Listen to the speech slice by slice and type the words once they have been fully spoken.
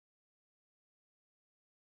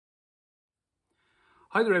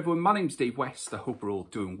Hi there everyone, my name's Dave West. I hope we're all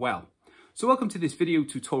doing well. So welcome to this video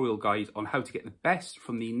tutorial guide on how to get the best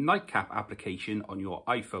from the NightCap application on your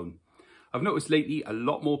iPhone. I've noticed lately a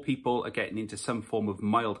lot more people are getting into some form of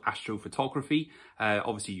mild astrophotography.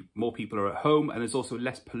 Obviously more people are at home and there's also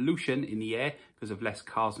less pollution in the air because of less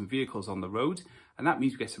cars and vehicles on the road. And that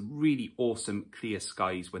means we get some really awesome clear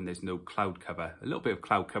skies when there's no cloud cover. A little bit of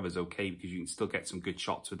cloud cover is okay because you can still get some good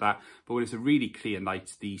shots with that. But when it's a really clear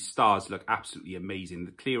night, the stars look absolutely amazing.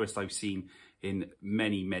 The clearest I've seen in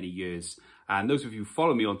many, many years. And those of you who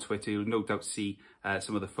follow me on Twitter, you'll no doubt see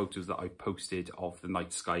some of the photos that I posted of the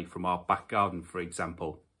night sky from our back garden, for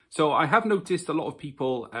example. So I have noticed a lot of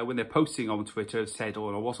people when they're posting on Twitter have said,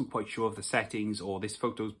 oh, I wasn't quite sure of the settings, or this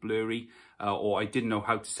photo's blurry, or I didn't know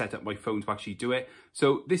how to set up my phone to actually do it.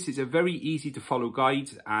 So this is a very easy to follow guide,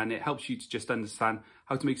 and it helps you to just understand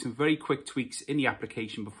how to make some very quick tweaks in the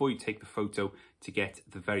application before you take the photo to get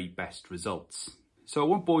the very best results. So I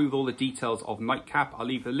won't bore you with all the details of NightCap. I'll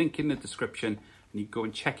leave the link in the description and you can go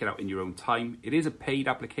and check it out in your own time. It is a paid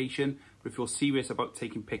application, but if you're serious about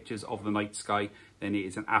taking pictures of the night sky, then it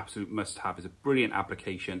is an absolute must-have. It's a brilliant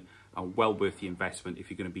application and well worth the investment if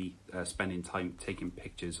you're going to be spending time taking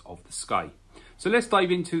pictures of the sky. So let's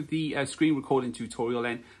dive into the screen recording tutorial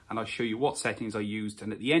then, and I'll show you what settings I used.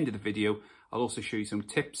 And at the end of the video, I'll also show you some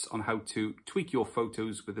tips on how to tweak your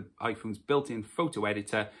photos with the iPhone's built-in photo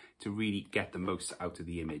editor to really get the most out of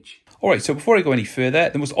the image. All right, so before I go any further,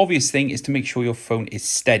 the most obvious thing is to make sure your phone is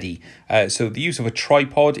steady. So the use of a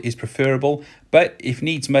tripod is preferable, but if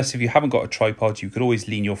needs must, if you haven't got a tripod, you could always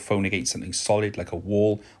lean your phone against something solid like a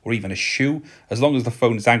wall or even a shoe. As long as the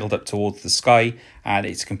phone is angled up towards the sky and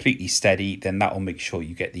it's completely steady, then that will make sure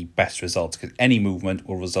you get the best results, because any movement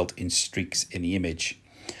will result in streaks in the image.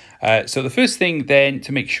 So the first thing then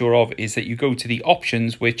to make sure of is that you go to the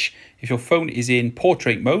options, which if your phone is in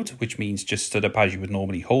portrait mode, which means just stood up as you would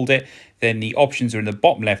normally hold it, then the options are in the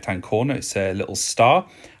bottom left hand corner. It's a little star.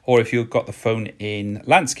 Or if you've got the phone in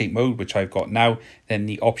landscape mode, which I've got now, then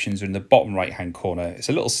the options are in the bottom right hand corner. It's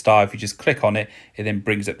a little star. If you just click on it, it then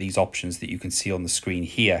brings up these options that you can see on the screen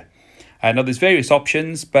here. Now there's various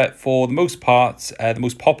options, but for the most part, the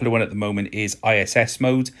most popular one at the moment is ISS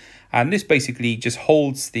mode. And this basically just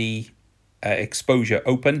holds the exposure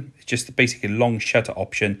open. It's just basically a long shutter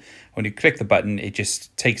option. When you click the button, it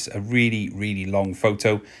just takes a really, really long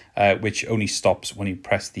photo, which only stops when you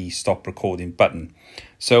press the stop recording button.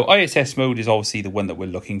 So ISS mode is obviously the one that we're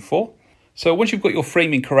looking for. So once you've got your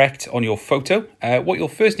framing correct on your photo, what you'll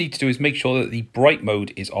first need to do is make sure that the bright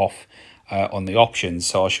mode is off on the options.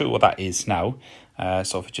 So I'll show you what that is now.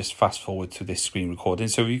 So if I just fast forward to this screen recording,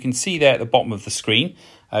 so you can see there at the bottom of the screen,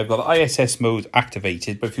 I've got the ISS mode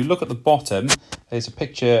activated, but if you look at the bottom, there's a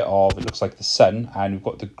picture of, it looks like the sun, and we've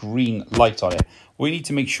got the green light on it. What we need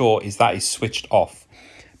to make sure is that is switched off.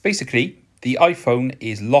 Basically, the iPhone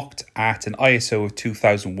is locked at an ISO of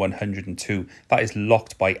 2102. That is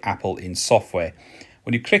locked by Apple in software.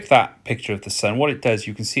 When you click that picture of the sun, what it does,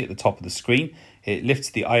 you can see at the top of the screen, it lifts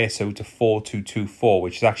the ISO to 4224,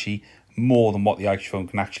 which is actually more than what the iPhone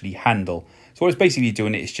can actually handle. So what it's basically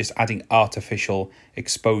doing is just adding artificial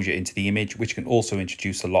exposure into the image, which can also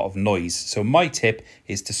introduce a lot of noise. So my tip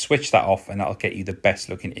is to switch that off, and that'll get you the best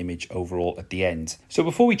looking image overall at the end. So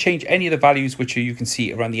before we change any of the values, which you can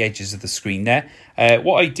see around the edges of the screen there,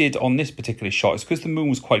 what I did on this particular shot is, because the moon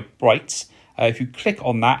was quite bright, if you click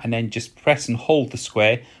on that and then just press and hold the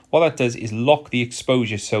square, what that does is lock the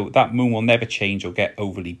exposure so that moon will never change or get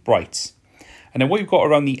overly bright. And then what you've got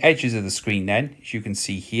around the edges of the screen then, as you can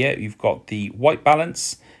see here, you've got the white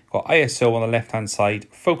balance, you've got ISO on the left-hand side,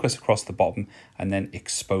 focus across the bottom, and then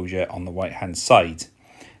exposure on the right-hand side.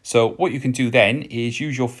 So what you can do then is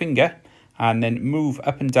use your finger and then move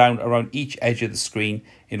up and down around each edge of the screen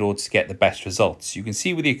in order to get the best results. You can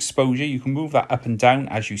see with the exposure, you can move that up and down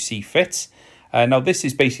as you see fit. Now this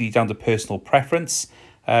is basically down to personal preference.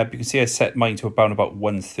 You can see I set mine to about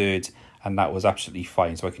 1/3, and that was absolutely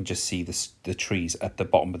fine. So I can just see the trees at the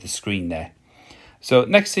bottom of the screen there. So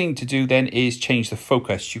next thing to do then is change the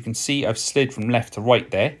focus. You can see I've slid from left to right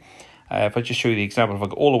there. If I just show you the example, if I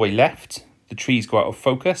go all the way left, the trees go out of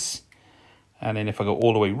focus. And then if I go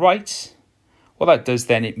all the way right, what that does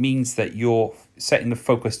then, it means that you're setting the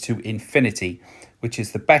focus to infinity, which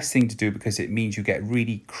is the best thing to do because it means you get a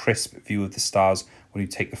really crisp view of the stars when you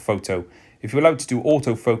take the photo. If you're allowed to do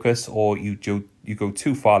autofocus or you go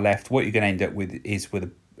too far left, what you're going to end up with is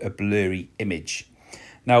a blurry image.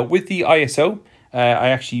 Now with the ISO, I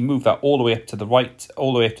actually moved that all the way up to the right,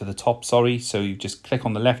 all the way up to the top, sorry. So you just click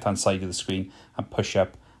on the left-hand side of the screen and push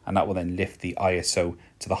up, and that will then lift the ISO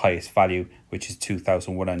to the highest value, which is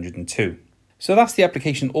 2102. So that's the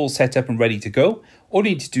application all set up and ready to go. All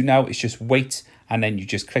you need to do now is just wait, and then you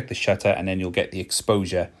just click the shutter and then you'll get the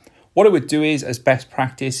exposure. What I would do is, as best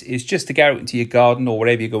practice, is just to get out into your garden or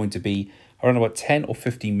wherever you're going to be around about 10 or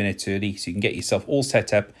 15 minutes early, so you can get yourself all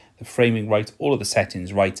set up, the framing right, all of the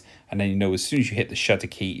settings right, and then you know as soon as you hit the shutter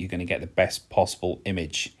key, you're going to get the best possible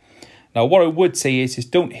image. Now, what I would say is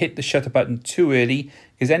don't hit the shutter button too early,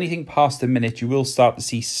 because anything past a minute, you will start to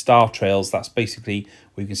see star trails. That's basically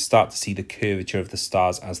where you can start to see the curvature of the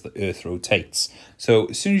stars as the Earth rotates. So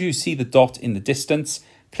as soon as you see the dot in the distance,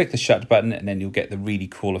 click the shutter button and then you'll get the really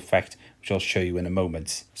cool effect, which I'll show you in a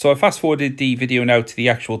moment. So I fast forwarded the video now to the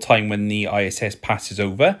actual time when the ISS passes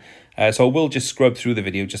over. So I will just scrub through the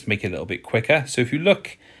video, just make it a little bit quicker. So if you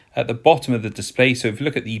look at the bottom of the display, so if you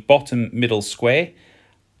look at the bottom middle square,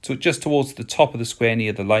 so just towards the top of the square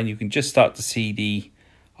near the line, you can just start to see the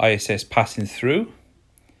ISS passing through.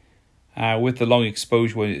 With the long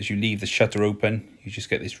exposure, as you leave the shutter open, you just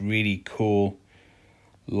get this really cool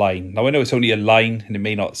line. Now I know it's only a line and it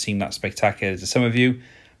may not seem that spectacular to some of you,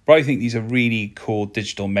 but I think these are really cool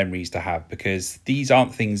digital memories to have, because these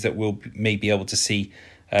aren't things that we'll may be able to see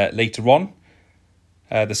later on.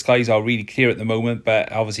 The skies are really clear at the moment,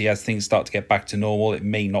 but obviously as things start to get back to normal, it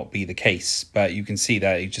may not be the case. But you can see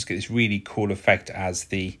that you just get this really cool effect as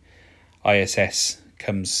the ISS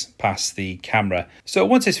comes past the camera. So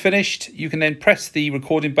once it's finished, you can then press the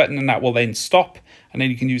recording button and that will then stop. And then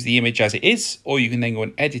you can use the image as it is, or you can then go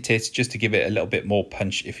and edit it just to give it a little bit more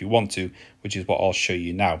punch if you want to, which is what I'll show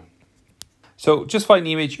you now. So just find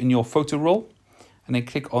the image in your photo roll, and then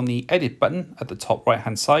click on the edit button at the top right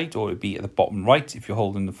hand side, or it would be at the bottom right if you're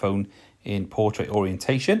holding the phone in portrait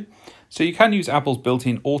orientation. So you can use Apple's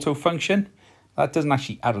built-in auto function. That doesn't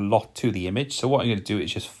actually add a lot to the image. So what I'm going to do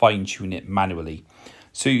is just fine tune it manually.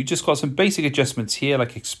 So you just got some basic adjustments here,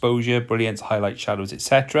 like exposure, brilliance, highlight, shadows,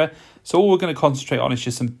 etc. So all we're going to concentrate on is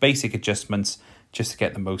just some basic adjustments just to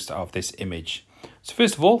get the most out of this image. So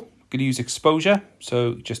first of all, I'm going to use exposure.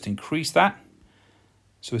 So just increase that.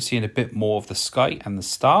 So we're seeing a bit more of the sky and the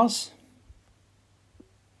stars.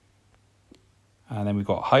 And then we've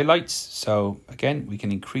got highlights. So again, we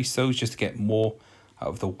can increase those just to get more out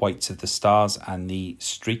of the whites of the stars and the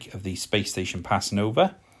streak of the space station passing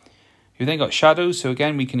over. You've then got shadows. So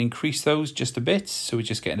again, we can increase those just a bit. So we're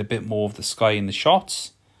just getting a bit more of the sky in the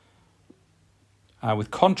shots.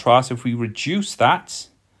 With contrast, if we reduce that,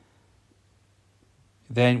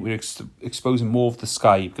 then we're exposing more of the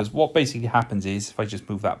sky, because what basically happens is, if I just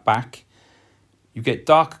move that back, you get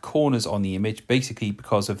dark corners on the image, basically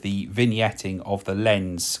because of the vignetting of the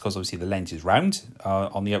lens, because obviously the lens is round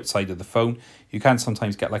on the outside of the phone. You can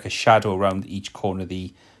sometimes get like a shadow around each corner of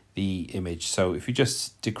the image. So if you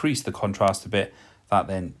just decrease the contrast a bit, that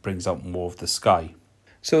then brings out more of the sky.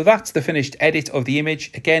 So that's the finished edit of the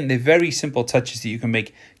image. Again, they're very simple touches that you can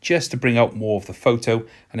make just to bring out more of the photo,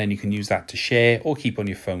 and then you can use that to share or keep on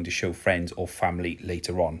your phone to show friends or family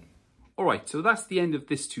later on. Alright, so that's the end of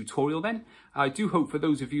this tutorial then. I do hope for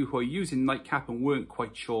those of you who are using NightCap and weren't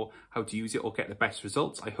quite sure how to use it or get the best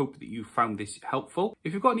results, I hope that you found this helpful.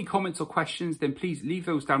 If you've got any comments or questions, then please leave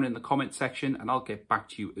those down in the comment section and I'll get back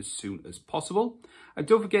to you as soon as possible. And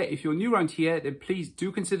don't forget, if you're new around here, then please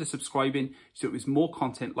do consider subscribing so there's more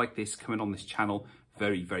content like this coming on this channel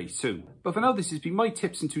very, very soon. But for now, this has been my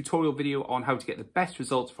tips and tutorial video on how to get the best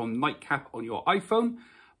results from NightCap on your iPhone.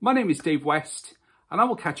 My name is Dave West, and I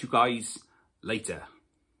will catch you guys later.